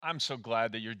I'm so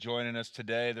glad that you're joining us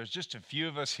today. There's just a few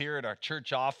of us here at our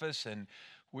church office, and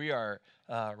we are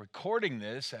recording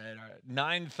this at our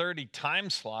 9:30 time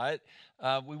slot.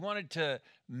 We wanted to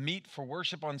meet for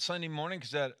worship on Sunday morning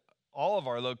because at all of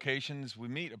our locations we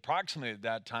meet approximately at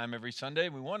that time every Sunday.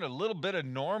 We want a little bit of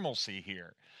normalcy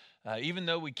here, even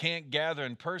though we can't gather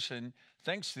in person.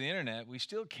 Thanks to the internet, we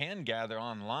still can gather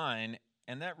online,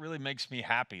 and that really makes me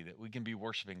happy that we can be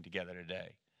worshiping together today.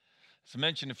 As I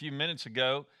mentioned a few minutes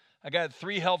ago, I got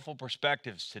three helpful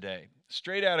perspectives today,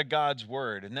 straight out of God's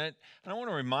Word. And I want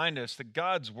to remind us that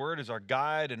God's Word is our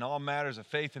guide in all matters of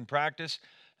faith and practice.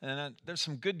 And there's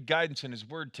some good guidance in His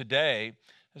Word today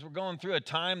as we're going through a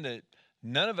time that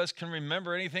none of us can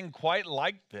remember anything quite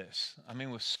like this. I mean,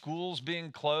 with schools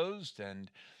being closed and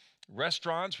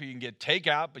restaurants where you can get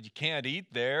takeout, but you can't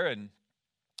eat there. And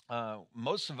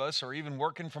most of us are even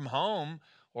working from home,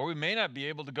 or we may not be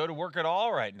able to go to work at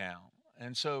all right now.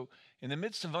 And so, in the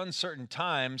midst of uncertain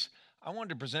times, I wanted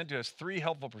to present to us three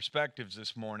helpful perspectives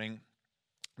this morning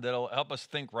that'll help us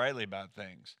think rightly about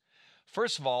things.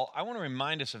 First of all, I want to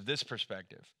remind us of this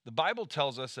perspective. The Bible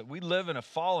tells us that we live in a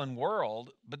fallen world,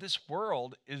 but this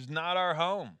world is not our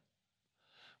home.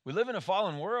 We live in a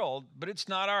fallen world, but it's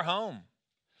not our home.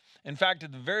 In fact,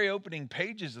 at the very opening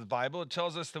pages of the Bible, it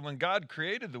tells us that when God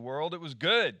created the world, it was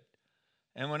good.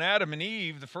 And when Adam and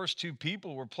Eve, the first two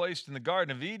people, were placed in the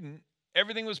Garden of Eden,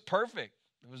 everything was perfect.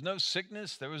 There was no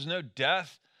sickness, there was no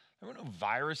death, there were no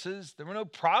viruses, there were no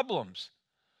problems.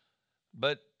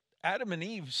 But Adam and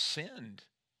Eve sinned.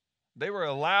 They were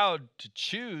allowed to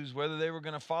choose whether they were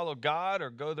going to follow God or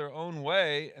go their own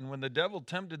way. And when the devil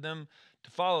tempted them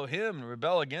to follow him and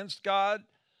rebel against God,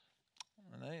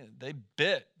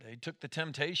 they took the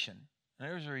temptation.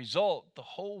 And as a result, the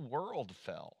whole world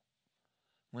fell.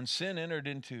 When sin entered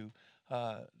into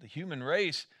the human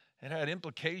race, it had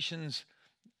implications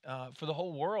for the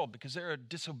whole world because their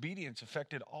disobedience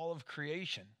affected all of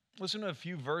creation. Listen to a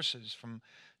few verses from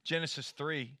Genesis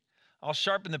 3. I'll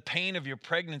sharpen the pain of your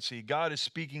pregnancy. God is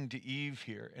speaking to Eve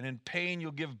here. And in pain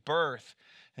you'll give birth,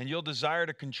 and you'll desire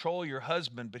to control your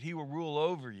husband, but he will rule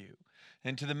over you.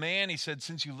 And to the man he said,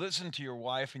 since you listened to your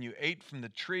wife and you ate from the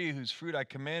tree whose fruit I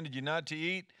commanded you not to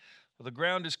eat, well, the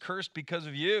ground is cursed because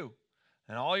of you.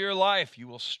 And all your life you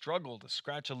will struggle to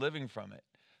scratch a living from it.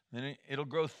 Then it'll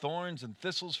grow thorns and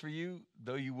thistles for you,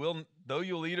 though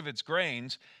you'll eat of its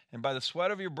grains, and by the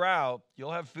sweat of your brow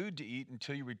you'll have food to eat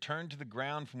until you return to the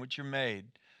ground from which you're made.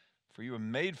 For you were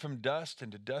made from dust,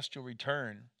 and to dust you'll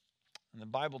return. And the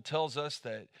Bible tells us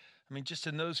that, just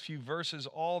in those few verses,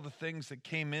 all the things that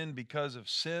came in because of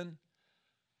sin.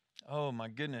 Oh my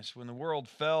goodness, when the world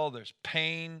fell, there's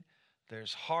pain,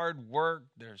 there's hard work,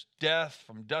 there's death,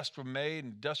 from dust we're made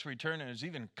and dust we return, and there's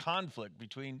even conflict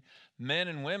between men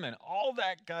and women. All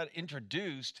that got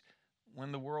introduced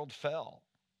when the world fell.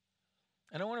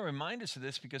 And I want to remind us of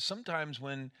this because sometimes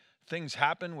when things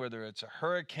happen, whether it's a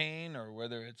hurricane or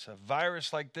whether it's a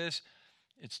virus like this,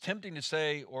 it's tempting to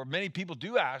say, or many people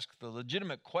do ask the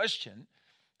legitimate question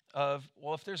of,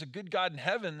 well, if there's a good God in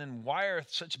heaven, then why are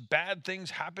such bad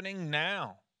things happening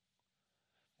now?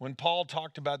 When Paul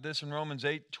talked about this in Romans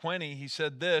 8:20, he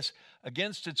said this,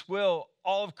 against its will,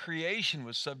 all of creation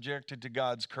was subjected to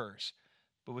God's curse.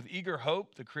 But with eager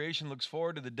hope, the creation looks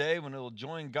forward to the day when it will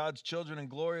join God's children in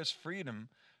glorious freedom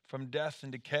from death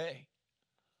and decay.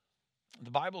 The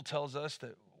Bible tells us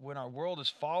that when our world is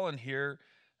fallen here,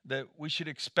 that we should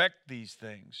expect these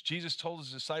things. Jesus told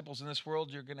his disciples, in this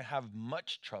world you're going to have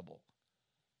much trouble,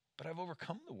 but I've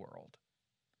overcome the world.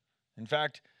 In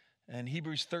fact, in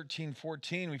Hebrews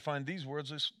 13:14, we find these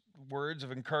words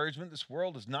of encouragement. This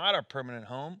world is not our permanent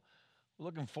home. We're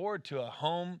looking forward to a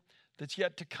home that's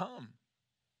yet to come.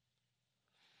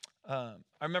 I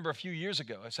remember a few years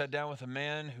ago, I sat down with a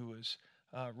man who was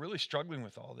really struggling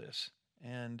with all this.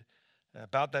 And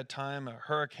about that time, a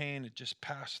hurricane had just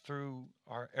passed through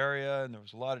our area, and there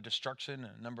was a lot of destruction,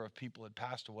 and a number of people had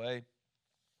passed away.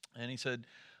 And he said,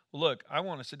 well, look, I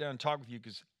want to sit down and talk with you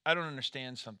because I don't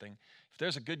understand something. If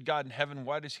there's a good God in heaven,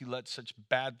 why does he let such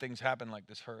bad things happen like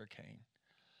this hurricane?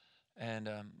 And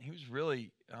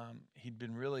he'd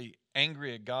been really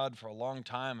angry at God for a long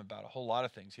time about a whole lot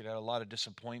of things. He'd had a lot of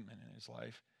disappointment in his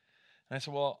life. And I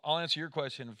said, well, I'll answer your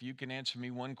question if you can answer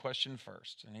me one question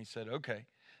first. And he said, okay.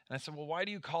 And I said, well, why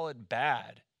do you call it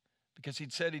bad? Because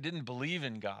he'd said he didn't believe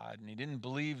in God, and he didn't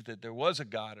believe that there was a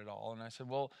God at all. And I said,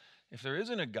 well, if there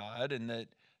isn't a God and that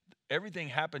everything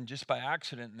happened just by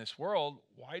accident in this world,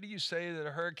 why do you say that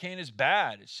a hurricane is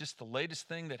bad? It's just the latest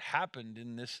thing that happened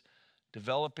in this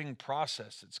developing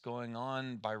process that's going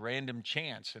on by random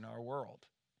chance in our world.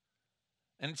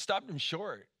 And it stopped him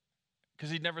short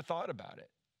because he'd never thought about it.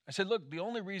 I said, look, the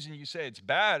only reason you say it's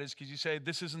bad is because you say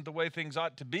this isn't the way things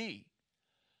ought to be.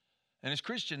 And as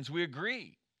Christians, we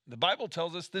agree. The Bible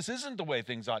tells us this isn't the way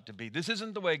things ought to be. This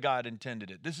isn't the way God intended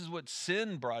it. This is what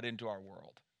sin brought into our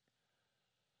world.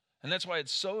 And that's why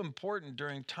it's so important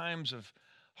during times of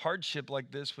hardship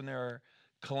like this, when there are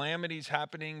calamities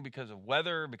happening because of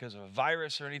weather, because of a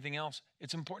virus or anything else.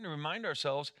 It's important to remind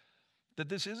ourselves that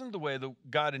this isn't the way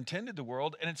that God intended the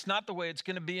world, and it's not the way it's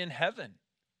going to be in heaven.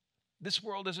 This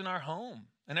world isn't our home.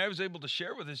 And I was able to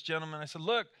share with this gentleman, I said,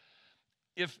 look,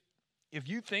 if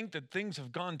you think that things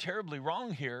have gone terribly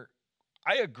wrong here,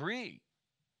 I agree.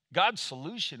 God's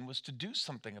solution was to do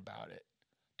something about it,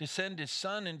 to send his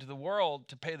son into the world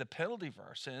to pay the penalty for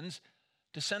our sins,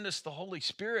 to send us the Holy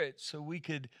Spirit so we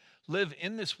could live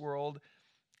in this world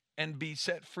and be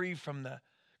set free from the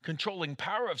controlling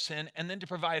power of sin, and then to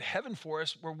provide heaven for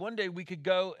us where one day we could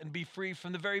go and be free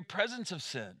from the very presence of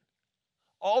sin.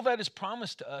 All that is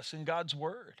promised to us in God's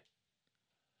word.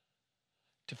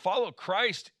 To follow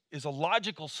Christ is a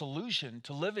logical solution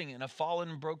to living in a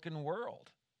fallen, broken world.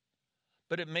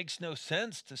 But it makes no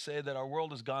sense to say that our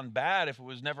world has gone bad if it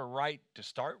was never right to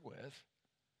start with.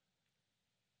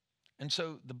 And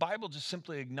so the Bible just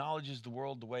simply acknowledges the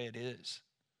world the way it is.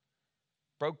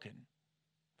 Broken,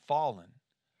 fallen,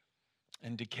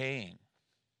 and decaying.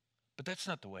 But that's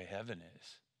not the way heaven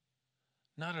is.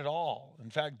 Not at all. In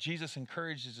fact, Jesus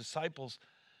encouraged his disciples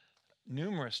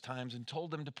numerous times and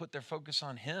told them to put their focus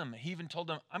on him. He even told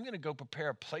them, I'm going to go prepare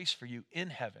a place for you in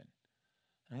heaven.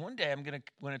 And one day,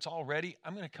 when it's all ready,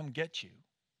 I'm going to come get you.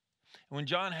 And when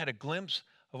John had a glimpse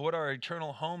of what our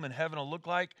eternal home in heaven will look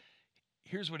like,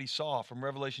 here's what he saw from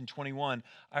Revelation 21.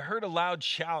 I heard a loud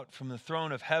shout from the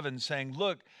throne of heaven saying,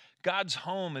 look, God's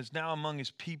home is now among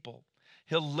his people.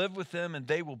 He'll live with them and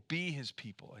they will be his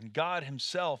people, and God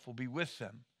himself will be with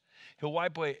them. He'll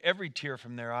wipe away every tear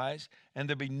from their eyes, and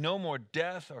there'll be no more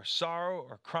death or sorrow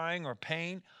or crying or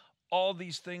pain. All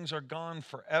these things are gone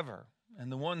forever. And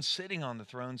the one sitting on the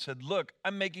throne said, look,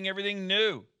 I'm making everything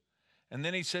new. And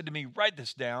then he said to me, write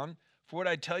this down, for what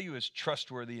I tell you is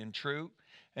trustworthy and true.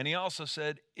 And he also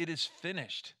said, it is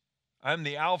finished. I'm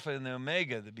the Alpha and the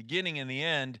Omega, the beginning and the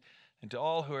end. And to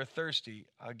all who are thirsty,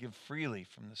 I'll give freely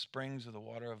from the springs of the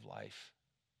water of life.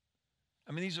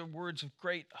 I mean, these are words of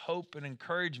great hope and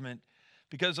encouragement,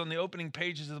 because on the opening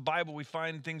pages of the Bible, we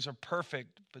find things are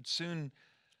perfect, but soon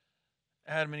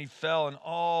Adam and Eve fell, and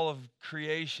all of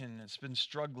creation has been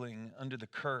struggling under the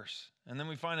curse. And then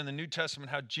we find in the New Testament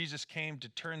how Jesus came to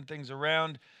turn things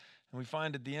around, and we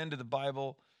find at the end of the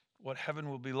Bible what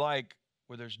heaven will be like,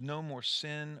 where there's no more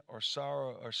sin or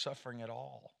sorrow or suffering at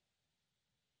all.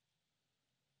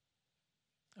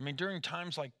 I mean, during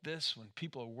times like this, when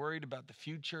people are worried about the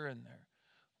future and they're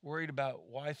worried about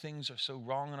why things are so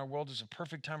wrong in our world, is a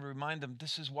perfect time to remind them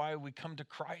this is why we come to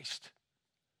Christ.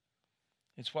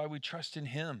 It's why we trust in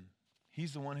him.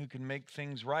 He's the one who can make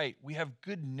things right. We have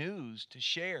good news to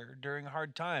share during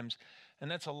hard times, and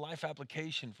that's a life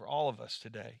application for all of us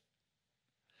today.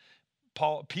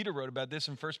 Peter wrote about this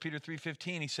in 1 Peter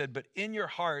 3:15. He said, but in your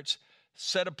hearts,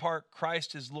 set apart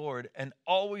Christ as Lord, and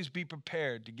always be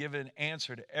prepared to give an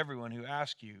answer to everyone who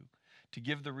asks you to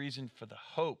give the reason for the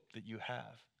hope that you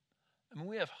have. I mean,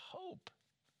 we have hope.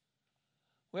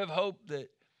 We have hope that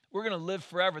we're going to live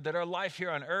forever, that our life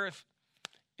here on earth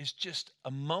is just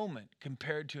a moment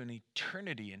compared to an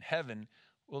eternity in heaven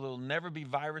where there will never be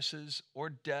viruses or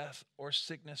death or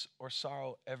sickness or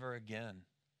sorrow ever again.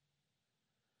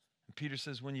 And Peter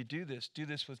says, when you do this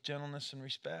with gentleness and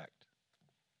respect.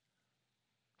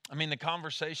 I mean, the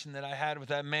conversation that I had with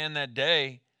that man that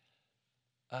day,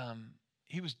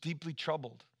 he was deeply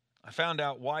troubled. I found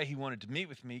out why he wanted to meet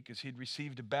with me, because he'd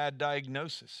received a bad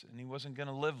diagnosis and he wasn't going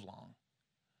to live long.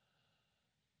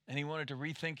 And he wanted to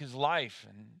rethink his life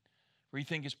and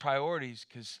rethink his priorities,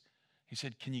 because he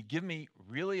said, can you give me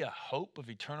really a hope of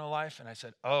eternal life? And I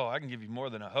said, oh, I can give you more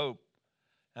than a hope.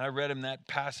 And I read him that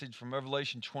passage from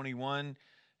Revelation 21,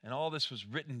 and all this was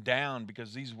written down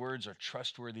because these words are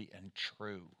trustworthy and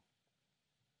true.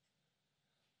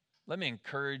 Let me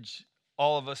encourage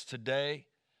all of us today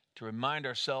to remind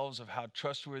ourselves of how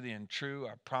trustworthy and true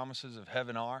our promises of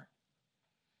heaven are,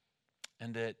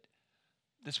 and that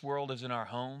this world isn't our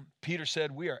home. Peter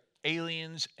said we are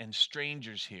aliens and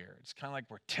strangers here. It's kind of like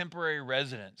we're temporary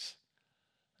residents.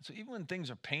 So even when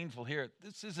things are painful here,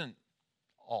 this isn't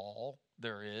all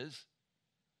there is.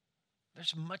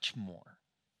 There's much more.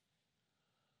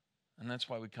 And that's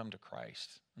why we come to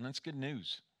Christ. And that's good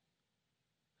news.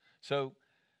 So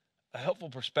a helpful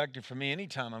perspective for me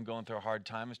anytime I'm going through a hard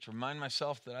time is to remind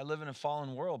myself that I live in a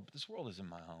fallen world, but this world isn't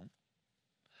my home.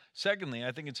 Secondly,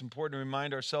 I think it's important to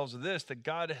remind ourselves of this, that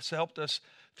God has helped us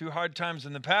through hard times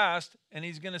in the past, and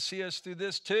he's going to see us through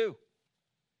this too.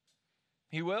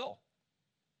 He will.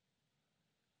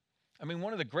 I mean,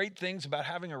 one of the great things about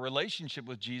having a relationship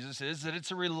with Jesus is that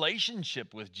it's a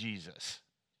relationship with Jesus.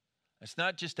 It's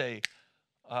not just a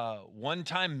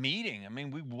one-time meeting. I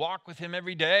mean, we walk with him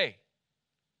every day.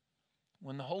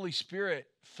 When the Holy Spirit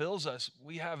fills us,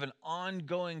 we have an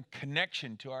ongoing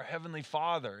connection to our Heavenly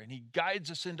Father, and he guides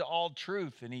us into all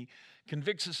truth, and he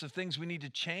convicts us of things we need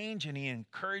to change, and he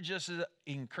encourages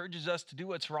us to do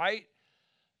what's right.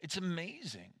 It's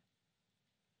amazing.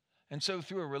 And so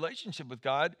through a relationship with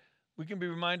God, we can be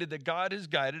reminded that God has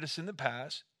guided us in the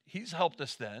past. He's helped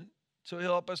us then, so he'll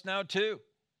help us now too.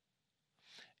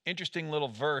 Interesting little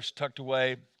verse tucked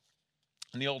away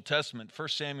in the Old Testament, 1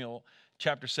 Samuel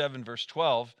chapter 7, verse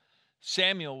 12.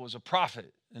 Samuel was a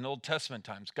prophet in Old Testament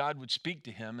times. God would speak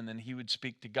to him, and then he would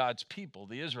speak to God's people,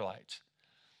 the Israelites.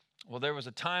 Well, there was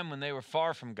a time when they were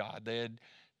far from God. They had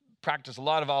practiced a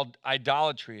lot of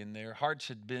idolatry, and their hearts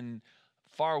had been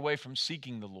far away from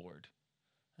seeking the Lord.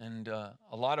 And a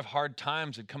lot of hard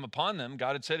times had come upon them.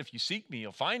 God had said, if you seek me,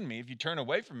 you'll find me. If you turn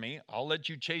away from me, I'll let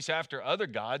you chase after other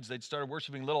gods. They'd started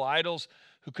worshiping little idols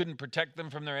who couldn't protect them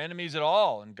from their enemies at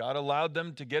all. And God allowed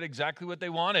them to get exactly what they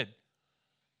wanted.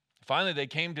 Finally, they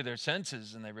came to their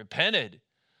senses and they repented.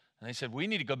 And they said, we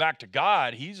need to go back to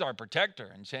God. He's our protector.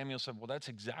 And Samuel said, well, that's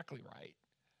exactly right.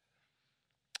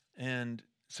 And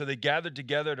so they gathered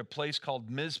together at a place called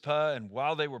Mizpah, and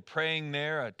while they were praying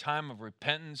there, a time of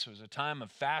repentance, it was a time of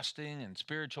fasting and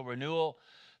spiritual renewal,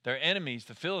 their enemies,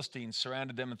 the Philistines,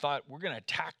 surrounded them and thought, we're going to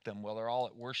attack them while they're all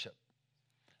at worship.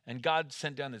 And God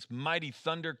sent down this mighty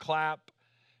thunderclap.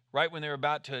 Right when they were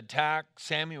about to attack,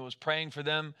 Samuel was praying for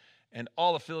them, and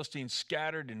all the Philistines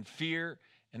scattered in fear,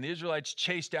 and the Israelites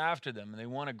chased after them, and they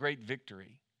won a great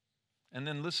victory. And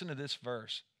then listen to this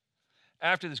verse.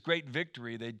 After this great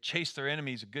victory, they chased their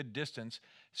enemies a good distance.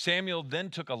 Samuel then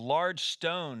took a large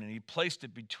stone and he placed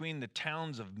it between the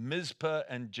towns of Mizpah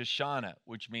and Jeshanah,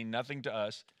 which mean nothing to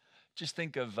us. Just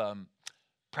think of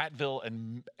Prattville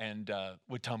and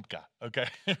Wetumpka, okay?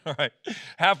 All right,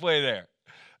 halfway there.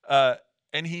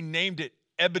 And he named it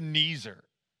Ebenezer,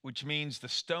 which means the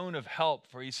stone of help,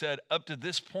 for he said, up to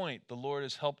this point, the Lord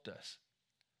has helped us.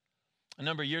 A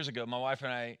number of years ago, my wife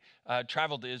and I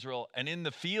traveled to Israel, and in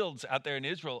the fields out there in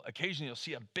Israel, occasionally you'll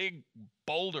see a big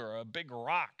boulder or a big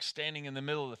rock standing in the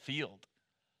middle of the field.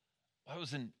 Well, it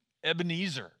was in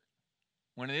Ebenezer.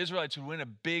 When the Israelites would win a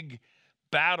big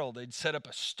battle, they'd set up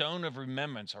a stone of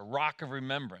remembrance, a rock of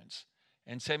remembrance.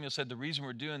 And Samuel said, the reason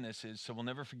we're doing this is so we'll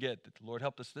never forget that the Lord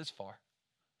helped us this far.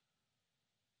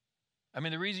 I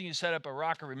mean, the reason you set up a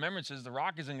rock of remembrance is the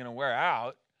rock isn't going to wear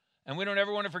out, and we don't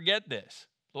ever want to forget this.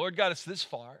 The Lord got us this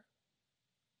far.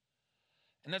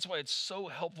 And that's why it's so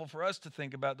helpful for us to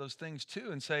think about those things too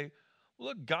and say, well,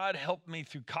 look, God helped me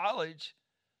through college.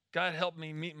 God helped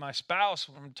me meet my spouse,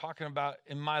 what I'm talking about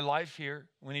in my life here,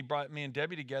 when he brought me and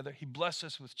Debbie together. He blessed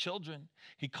us with children.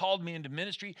 He called me into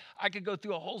ministry. I could go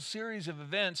through a whole series of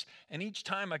events, and each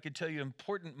time I could tell you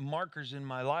important markers in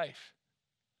my life.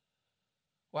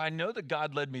 Well, I know that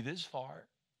God led me this far.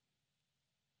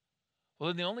 Well,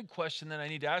 then the only question that I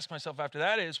need to ask myself after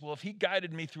that is, well, if he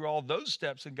guided me through all those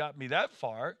steps and got me that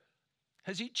far,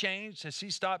 has he changed? Has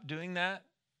he stopped doing that?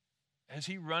 Has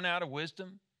he run out of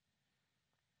wisdom?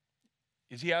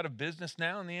 Is he out of business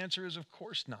now? And the answer is, of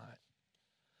course not.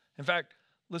 In fact,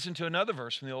 listen to another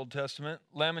verse from the Old Testament,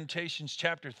 Lamentations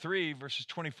chapter 3, verses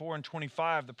 24 and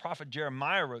 25. The prophet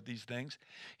Jeremiah wrote these things.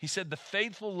 He said, the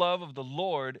faithful love of the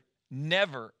Lord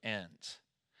never ends.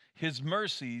 His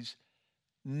mercies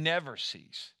never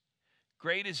cease.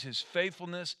 Great is his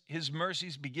faithfulness. His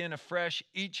mercies begin afresh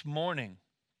each morning.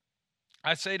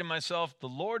 I say to myself, the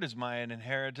Lord is my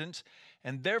inheritance,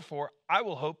 and therefore I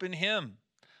will hope in him.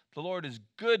 The Lord is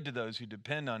good to those who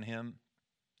depend on him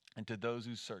and to those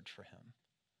who search for him.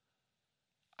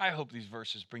 I hope these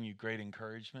verses bring you great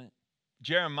encouragement.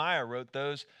 Jeremiah wrote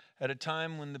those at a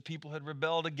time when the people had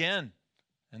rebelled again,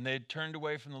 and they had turned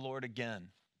away from the Lord again.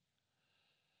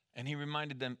 And he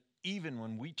reminded them, even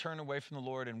when we turn away from the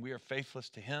Lord and we are faithless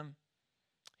to him,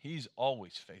 he's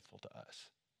always faithful to us.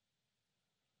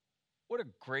 What a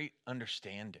great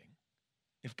understanding.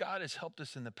 If God has helped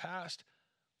us in the past,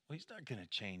 well, he's not going to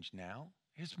change now.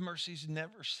 His mercies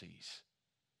never cease.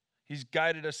 He's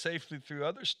guided us safely through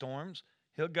other storms.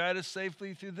 He'll guide us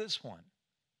safely through this one.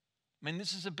 I mean,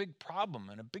 this is a big problem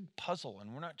and a big puzzle,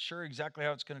 and we're not sure exactly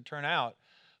how it's going to turn out,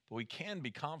 but we can be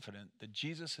confident that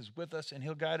Jesus is with us and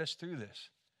he'll guide us through this.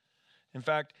 In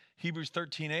fact, Hebrews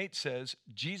 13:8 says,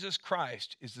 Jesus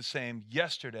Christ is the same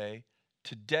yesterday,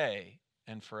 today,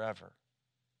 and forever.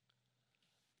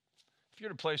 If you're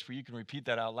at a place where you can repeat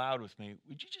that out loud with me,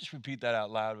 would you just repeat that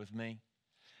out loud with me?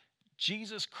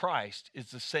 Jesus Christ is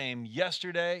the same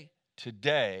yesterday,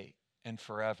 today, and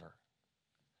forever.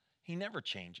 He never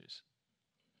changes.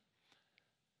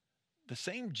 The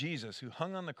same Jesus who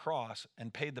hung on the cross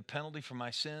and paid the penalty for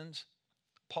my sins,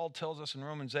 Paul tells us in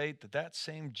Romans 8 that that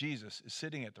same Jesus is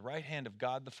sitting at the right hand of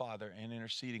God the Father and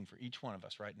interceding for each one of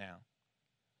us right now.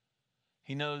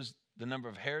 He knows the number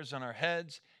of hairs on our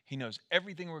heads. He knows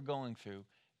everything we're going through,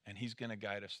 and he's going to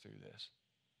guide us through this.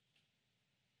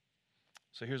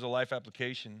 So here's a life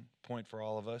application point for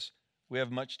all of us. We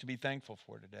have much to be thankful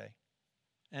for today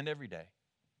and every day.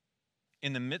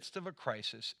 In the midst of a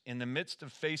crisis, in the midst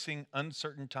of facing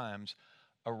uncertain times,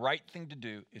 a right thing to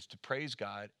do is to praise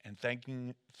God and thank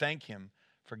him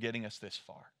for getting us this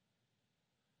far.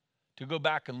 To go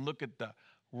back and look at the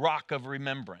rock of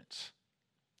remembrance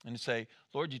and say,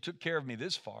 Lord, you took care of me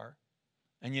this far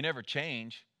and you never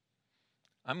change.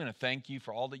 I'm going to thank you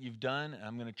for all that you've done, and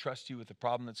I'm going to trust you with the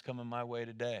problem that's coming my way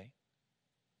today.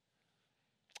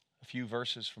 A few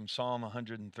verses from Psalm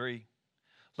 103.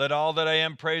 Let all that I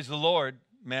am praise the Lord.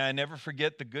 May I never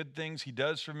forget the good things he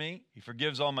does for me. He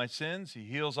forgives all my sins. He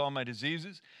heals all my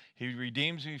diseases. He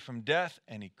redeems me from death,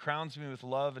 and he crowns me with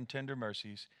love and tender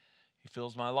mercies. He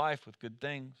fills my life with good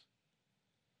things.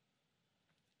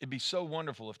 It'd be so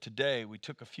wonderful if today we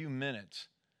took a few minutes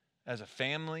as a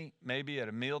family, maybe at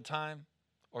a mealtime,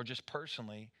 or just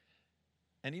personally,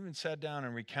 and even sat down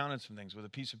and recounted some things with a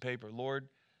piece of paper. Lord,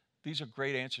 these are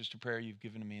great answers to prayer you've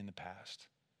given to me in the past.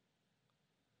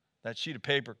 That sheet of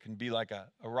paper can be like a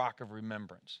rock of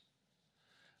remembrance.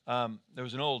 There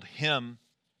was an old hymn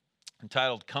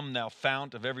entitled, Come Thou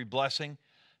Fount of Every Blessing.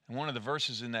 And one of the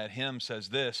verses in that hymn says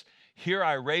this, Here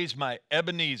I raise my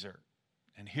Ebenezer,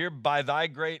 and here by thy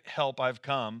great help I've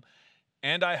come,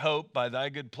 and I hope by thy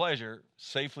good pleasure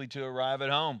safely to arrive at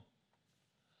home.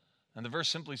 And the verse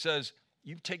simply says,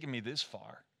 you've taken me this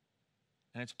far,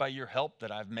 and it's by your help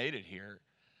that I've made it here.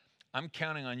 I'm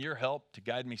counting on your help to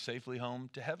guide me safely home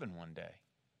to heaven one day.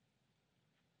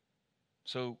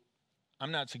 So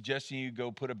I'm not suggesting you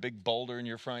go put a big boulder in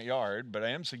your front yard, but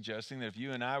I am suggesting that if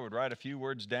you and I would write a few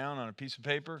words down on a piece of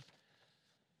paper,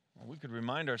 we could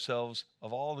remind ourselves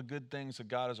of all the good things that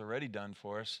God has already done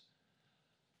for us,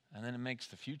 and then it makes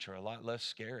the future a lot less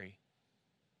scary.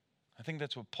 I think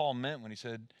that's what Paul meant when he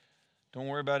said, don't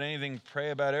worry about anything,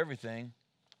 pray about everything.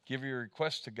 Give your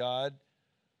requests to God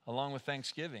along with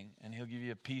thanksgiving, and he'll give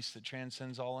you a peace that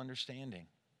transcends all understanding.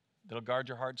 That'll guard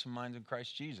your hearts and minds in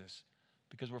Christ Jesus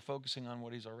because we're focusing on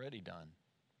what he's already done.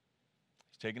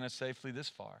 He's taken us safely this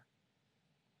far.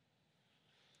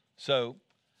 So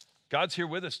God's here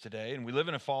with us today, and we live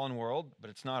in a fallen world, but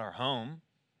it's not our home.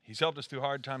 He's helped us through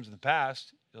hard times in the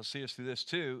past. He'll see us through this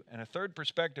too. And a third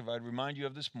perspective I'd remind you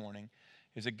of this morning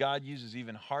is that God uses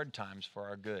even hard times for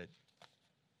our good.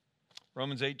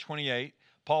 Romans 8:28,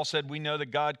 Paul said, we know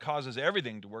that God causes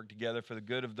everything to work together for the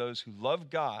good of those who love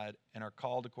God and are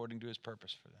called according to his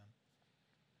purpose for them.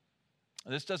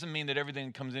 This doesn't mean that everything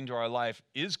that comes into our life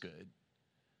is good.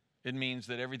 It means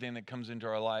that everything that comes into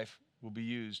our life will be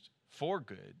used for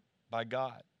good by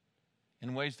God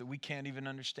in ways that we can't even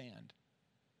understand.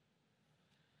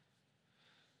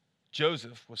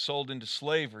 Joseph was sold into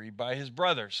slavery by his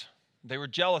brothers. They were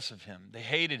jealous of him. They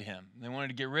hated him. They wanted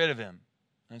to get rid of him.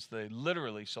 And so they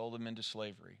literally sold him into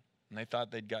slavery. And they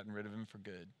thought they'd gotten rid of him for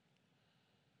good.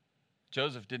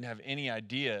 Joseph didn't have any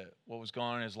idea what was going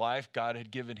on in his life. God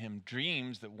had given him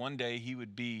dreams that one day he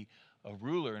would be a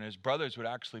ruler and his brothers would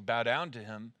actually bow down to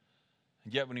him.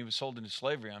 And yet when he was sold into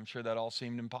slavery, I'm sure that all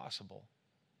seemed impossible.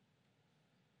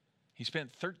 He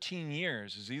spent 13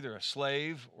 years as either a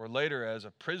slave or later as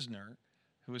a prisoner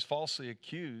who was falsely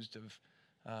accused of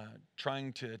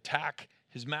trying to attack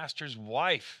his master's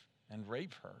wife and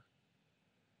rape her.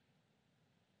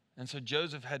 And so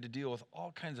Joseph had to deal with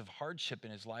all kinds of hardship in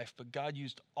his life, but God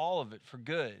used all of it for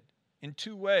good in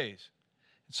two ways.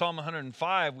 In Psalm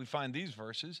 105, we find these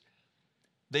verses.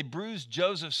 They bruised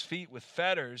Joseph's feet with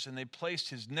fetters, and they placed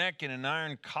his neck in an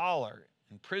iron collar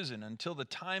in prison until the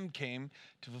time came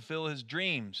to fulfill his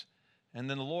dreams. And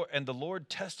then the Lord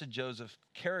tested Joseph's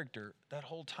character that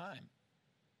whole time.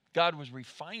 God was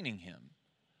refining him,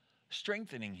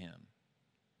 strengthening him.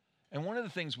 And one of the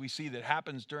things we see that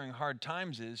happens during hard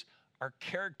times is our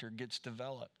character gets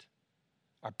developed.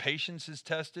 Our patience is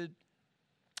tested.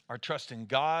 Our trust in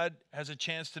God has a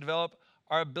chance to develop.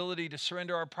 Our ability to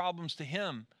surrender our problems to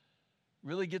him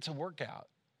really gets a workout.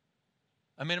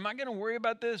 I mean, am I going to worry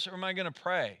about this or am I going to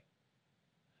pray?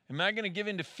 Am I going to give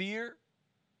in to fear?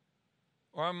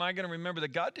 Or am I going to remember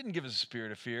that God didn't give us a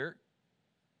spirit of fear?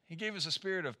 He gave us a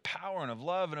spirit of power and of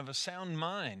love and of a sound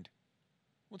mind.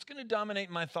 What's going to dominate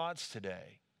my thoughts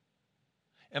today?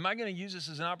 Am I going to use this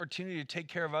as an opportunity to take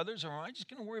care of others, or am I just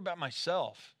going to worry about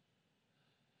myself?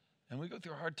 And we go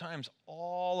through hard times,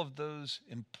 all of those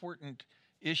important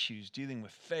issues dealing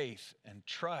with faith and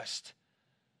trust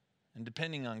and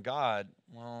depending on God,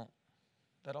 well,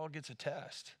 that all gets a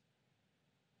test.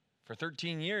 For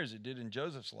 13 years it did in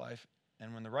Joseph's life,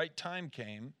 and when the right time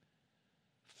came,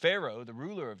 Pharaoh, the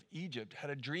ruler of Egypt, had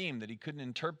a dream that he couldn't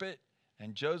interpret,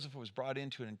 and Joseph was brought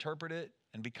in to interpret it.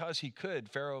 And because he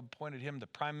could, Pharaoh appointed him the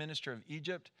prime minister of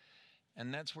Egypt,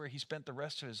 and that's where he spent the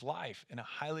rest of his life, in a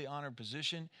highly honored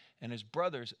position. And his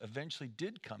brothers eventually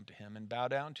did come to him and bow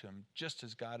down to him, just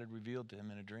as God had revealed to him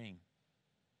in a dream.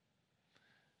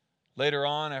 Later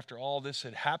on, after all this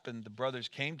had happened, the brothers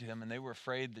came to him, and they were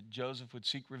afraid that Joseph would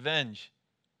seek revenge,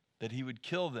 that he would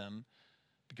kill them,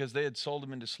 because they had sold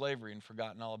him into slavery and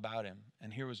forgotten all about him.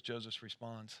 And here was Joseph's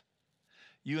response.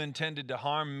 You intended to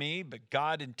harm me, but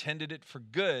God intended it for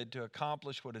good, to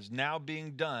accomplish what is now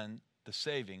being done, the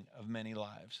saving of many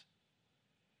lives.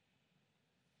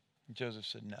 And Joseph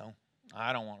said, no,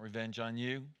 I don't want revenge on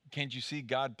you. Can't you see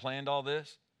God planned all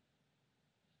this?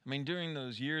 I mean, during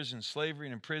those years in slavery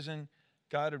and in prison,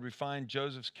 God had refined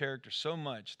Joseph's character so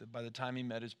much that by the time he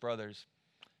met his brothers,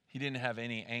 he didn't have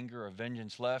any anger or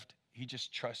vengeance left. He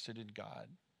just trusted in God.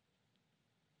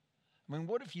 I mean,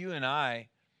 what if you and I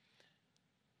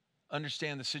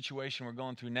understand the situation we're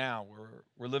going through now, where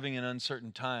we're living in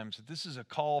uncertain times, that this is a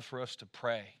call for us to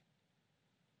pray.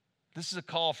 This is a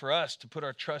call for us to put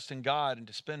our trust in God and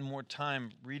to spend more time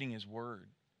reading his word.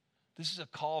 This is a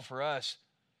call for us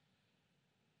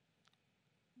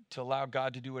to allow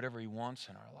God to do whatever he wants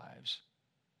in our lives.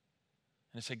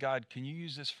 And to say, God, can you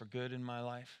use this for good in my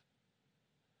life?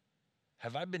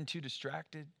 Have I been too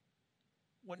distracted?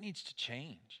 What needs to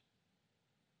change?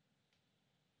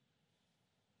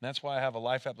 And that's why I have a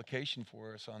life application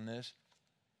for us on this.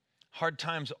 Hard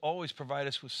times always provide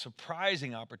us with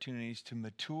surprising opportunities to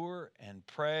mature and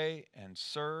pray and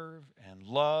serve and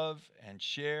love and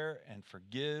share and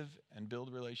forgive and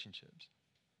build relationships.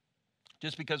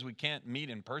 Just because we can't meet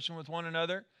in person with one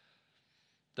another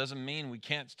doesn't mean we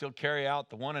can't still carry out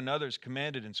the one another's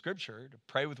commanded in Scripture, to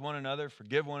pray with one another,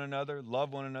 forgive one another,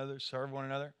 love one another, serve one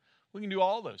another. We can do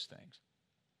all those things.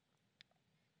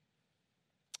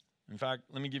 In fact,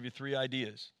 let me give you 3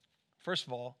 ideas. First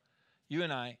of all, you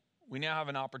and I, we now have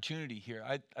an opportunity here.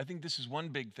 I think this is one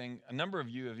big thing. A number of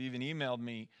you have even emailed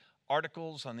me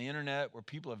articles on the internet where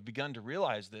people have begun to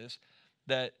realize this,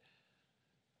 that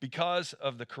because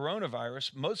of the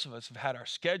coronavirus, most of us have had our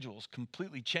schedules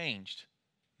completely changed.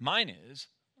 Mine is.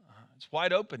 It's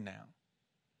wide open now.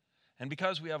 And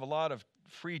because we have a lot of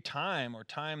free time, or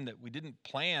time that we didn't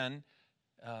plan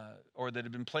or that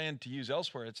had been planned to use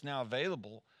elsewhere, it's now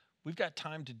available. We've got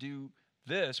time to do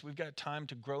this. We've got time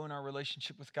to grow in our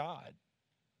relationship with God.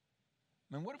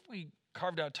 I mean, what if we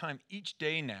carved out time each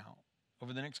day now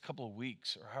over the next couple of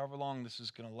weeks, or however long this is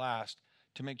going to last,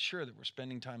 to make sure that we're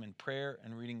spending time in prayer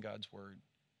and reading God's word?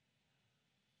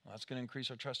 Well, that's going to increase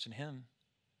our trust in him.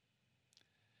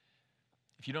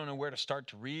 If you don't know where to start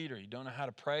to read, or you don't know how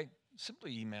to pray,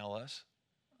 simply email us.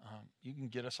 You can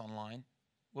get us online.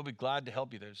 We'll be glad to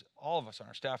help you. There's all of us on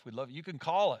our staff. We'd love you. You can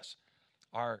call us.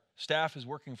 Our staff is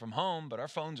working from home, but our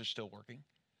phones are still working.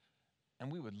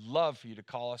 And we would love for you to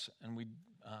call us, and we'd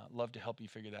love to help you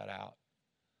figure that out.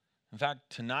 In fact,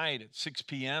 tonight at 6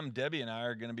 p.m., Debbie and I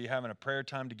are going to be having a prayer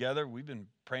time together. We've been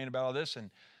praying about all this,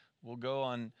 and we'll go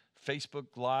on Facebook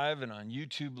Live and on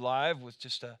YouTube Live with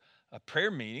just a prayer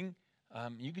meeting.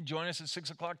 You can join us at 6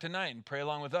 o'clock tonight and pray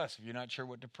along with us if you're not sure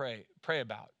what to pray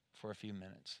about for a few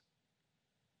minutes.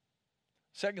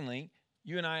 Secondly,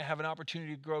 you and I have an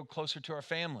opportunity to grow closer to our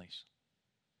families.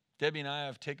 Debbie and I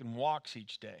have taken walks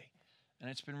each day, and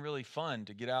it's been really fun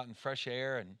to get out in fresh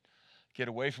air and get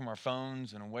away from our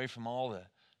phones and away from all the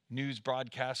news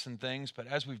broadcasts and things. But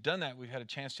as we've done that, we've had a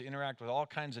chance to interact with all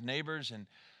kinds of neighbors. And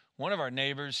one of our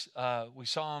neighbors, we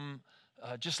saw him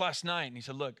just last night, and he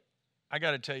said, look, I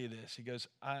got to tell you this. He goes,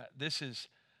 this is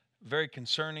very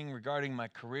concerning regarding my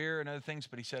career and other things,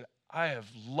 but he said, I have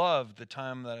loved the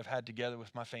time that I've had together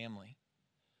with my family.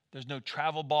 There's no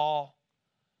travel ball.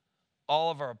 All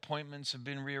of our appointments have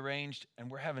been rearranged, and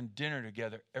we're having dinner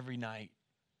together every night.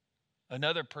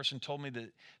 Another person told me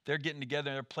that they're getting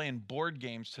together, they're playing board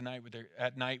games tonight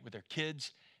at night with their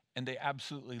kids, and they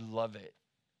absolutely love it.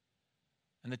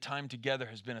 And the time together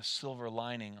has been a silver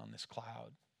lining on this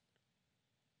cloud.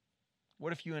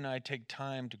 What if you and I take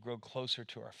time to grow closer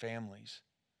to our families?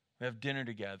 We have dinner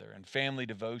together and family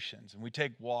devotions, and we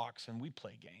take walks and we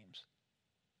play games.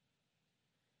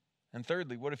 And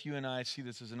thirdly, what if you and I see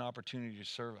this as an opportunity to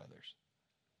serve others?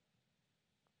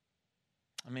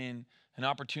 I mean, an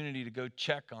opportunity to go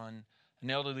check on an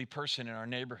elderly person in our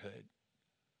neighborhood,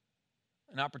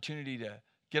 an opportunity to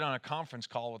get on a conference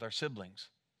call with our siblings,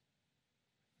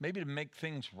 maybe to make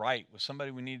things right with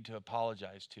somebody we needed to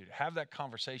apologize to have that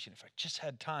conversation. If I just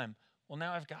had time, well,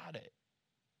 now I've got it.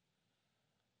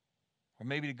 Or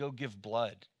maybe to go give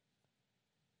blood.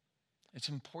 It's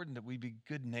important that we be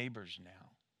good neighbors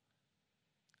now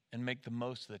and make the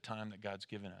most of the time that God's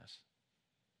given us.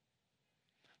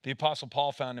 The Apostle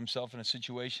Paul found himself in a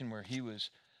situation where he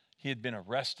had been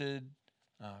arrested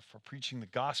for preaching the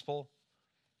gospel.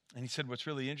 And he said what's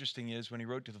really interesting is when he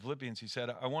wrote to the Philippians, he said,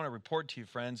 I want to report to you,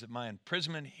 friends, that my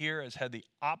imprisonment here has had the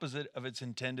opposite of its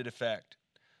intended effect.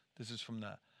 This is from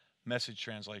the Message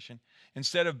translation.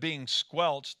 Instead of being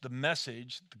squelched, the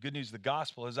message, the good news of the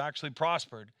gospel, has actually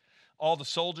prospered. All the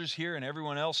soldiers here and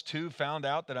everyone else too found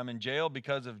out that I'm in jail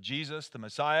because of Jesus, the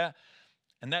Messiah,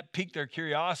 and that piqued their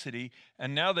curiosity,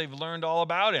 and now they've learned all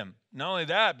about him. Not only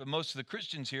that, but most of the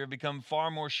Christians here have become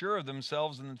far more sure of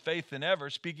themselves and faith than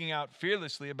ever, speaking out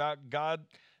fearlessly about God,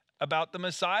 about the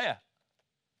Messiah.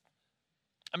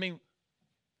 I mean,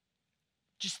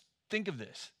 just think of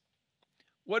this.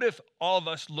 What if all of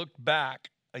us looked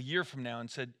back a year from now and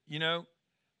said, you know,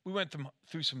 we went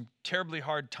through some terribly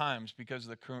hard times because of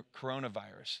the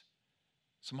coronavirus,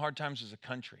 some hard times as a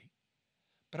country.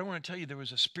 But I want to tell you, there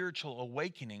was a spiritual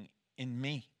awakening in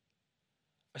me,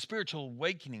 a spiritual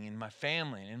awakening in my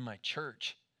family and in my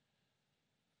church.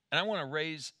 And I want to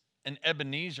raise an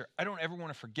Ebenezer. I don't ever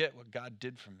want to forget what God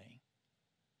did for me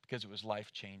because it was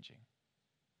life-changing.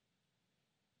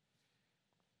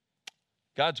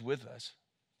 God's with us.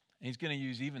 And he's going to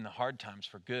use even the hard times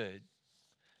for good.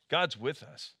 God's with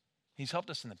us. He's helped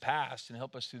us in the past and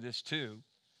helped us through this too.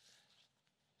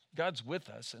 God's with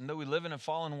us. And though we live in a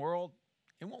fallen world,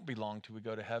 it won't be long till we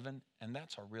go to heaven, and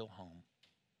that's our real home.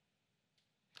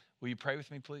 Will you pray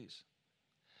with me, please?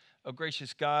 Oh,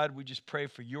 gracious God, we just pray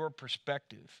for your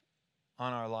perspective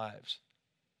on our lives.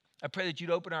 I pray that you'd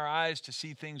open our eyes to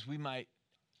see things we might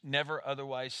never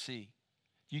otherwise see.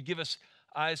 You'd give us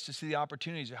eyes to see the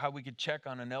opportunities of how we could check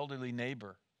on an elderly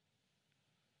neighbor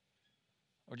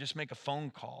or just make a phone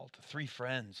call to 3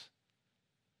 friends.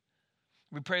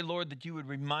 We pray, Lord, that you would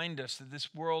remind us that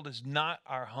this world is not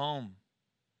our home.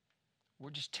 We're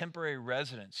just temporary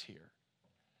residents here.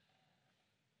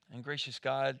 And gracious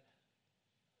God,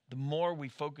 the more we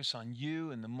focus on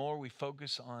you and the more we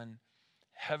focus on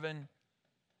heaven,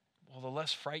 well, the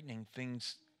less frightening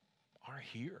things are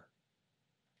here.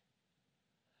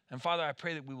 And Father, I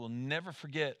pray that we will never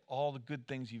forget all the good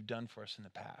things you've done for us in the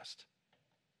past.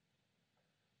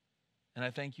 And I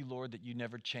thank you, Lord, that you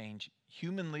never change.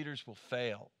 Human leaders will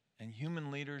fail and human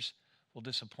leaders will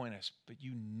disappoint us, but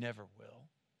you never will.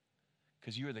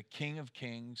 Because you are the King of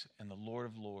Kings and the Lord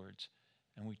of Lords,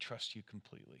 and we trust you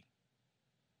completely.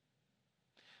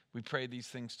 We pray these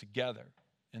things together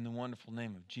in the wonderful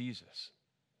name of Jesus.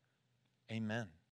 Amen.